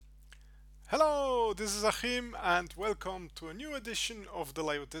Hello, this is Achim, and welcome to a new edition of the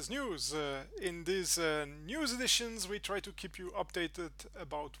Liotes News. In these news editions, we try to keep you updated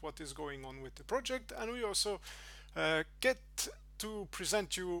about what is going on with the project, and we also get to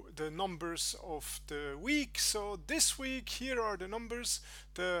present you the numbers of the week. So this week, here are the numbers.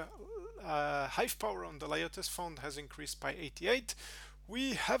 The hive power on the Liotes fund has increased by 88.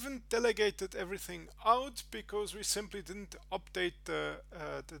 We haven't delegated everything out because we simply didn't update the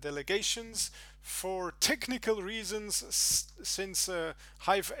delegations for technical reasons. Since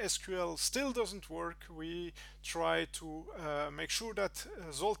Hive SQL still doesn't work, we try to make sure that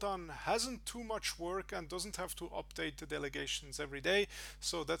Zoltan hasn't too much work and doesn't have to update the delegations every day.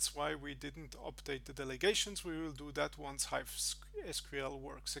 So that's why we didn't update the delegations. We will do that once Hive SQL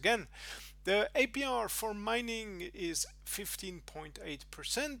works again. The APR for mining is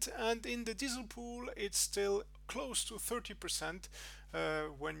 15.8%, and in the diesel pool it's still close to 30%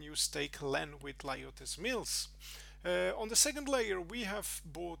 when you stake LEN with Liotes Mills. On the second layer, we have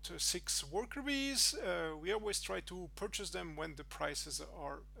bought 6 worker bees. We always try to purchase them when the prices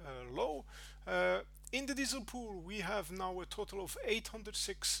are low. In the diesel pool, we have now a total of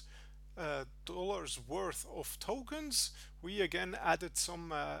 806 dollars worth of tokens. We again added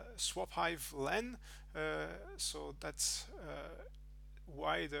some swap hive LEN, so that's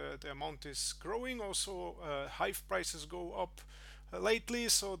why the amount is growing. Also hive prices go up lately,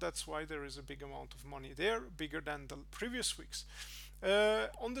 so that's why there is a big amount of money there, bigger than the previous weeks.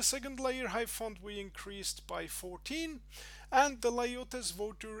 On the second layer hive fund, we increased by 14, and the Liotes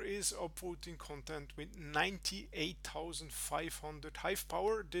voter is upvoting content with 98,500 hive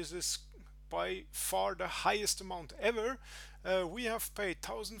power. This is by far the highest amount ever. We have paid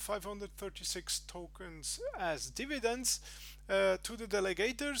 1,536 tokens as dividends to the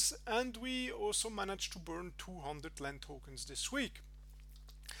delegators, and we also managed to burn 200 LEN tokens this week.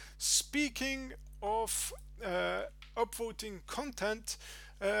 Speaking of upvoting content,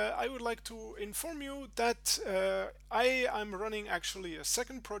 I would like to inform you that I am running actually a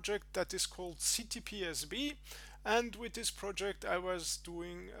second project that is called CTPSB, and with this project I was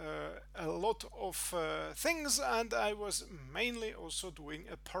doing a lot of things, and I was mainly also doing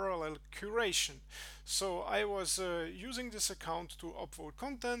a parallel curation. So I was using this account to upvote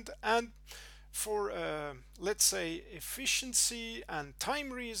content, and for let's say efficiency and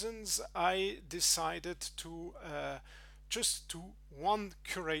time reasons, I decided to just do one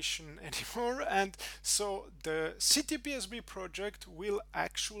curation anymore, and so the CTPSB project will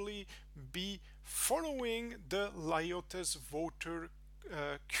actually be following the Liotes voter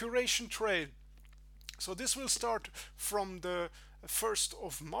curation trail. So this will start from the 1st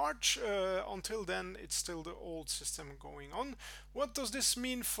of March. Until then, it's still the old system going on. What does this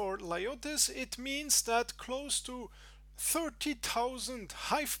mean for Liotes? It means that close to 30,000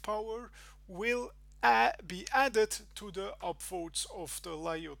 hive power will be added to the upvotes of the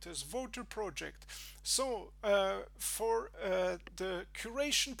Liotes voter project. So for the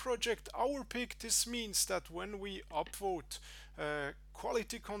curation project, our pick, this means that when we upvote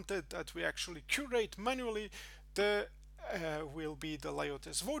quality content that we actually curate manually, the will be the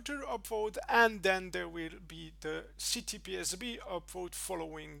Liotes voter upvote, and then there will be the CTPSB upvote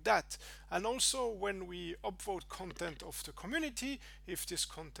following that. And also when we upvote content of the community, if this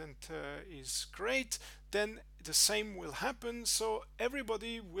content is great, then the same will happen. So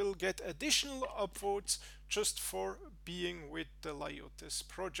everybody will get additional upvotes just for being with the Liotes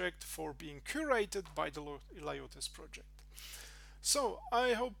project, for being curated by the Liotes project. So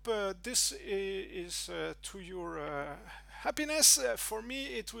I hope this is to your happiness. For me,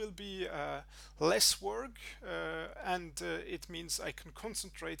 it will be less work, and it means I can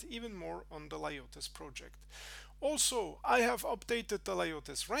concentrate even more on the Liotes project. Also, I have updated the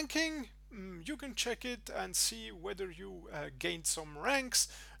Liotes ranking. You can check it and see whether you gained some ranks.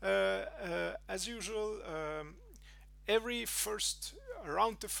 As usual,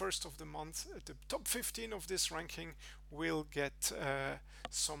 around the first of the month, the top 15 of this ranking will get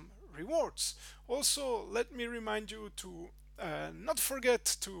some rewards. Also, let me remind you to not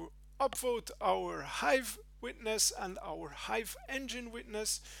forget to upvote our Hive witness and our Hive engine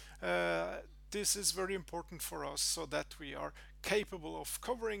witness. This is very important for us so that we are capable of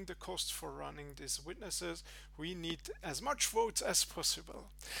covering the cost for running these witnesses. We need as much votes as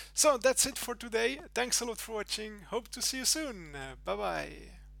possible. So that's it for today. Thanks a lot for watching. Hope to see you soon. Bye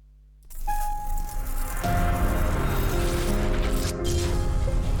bye.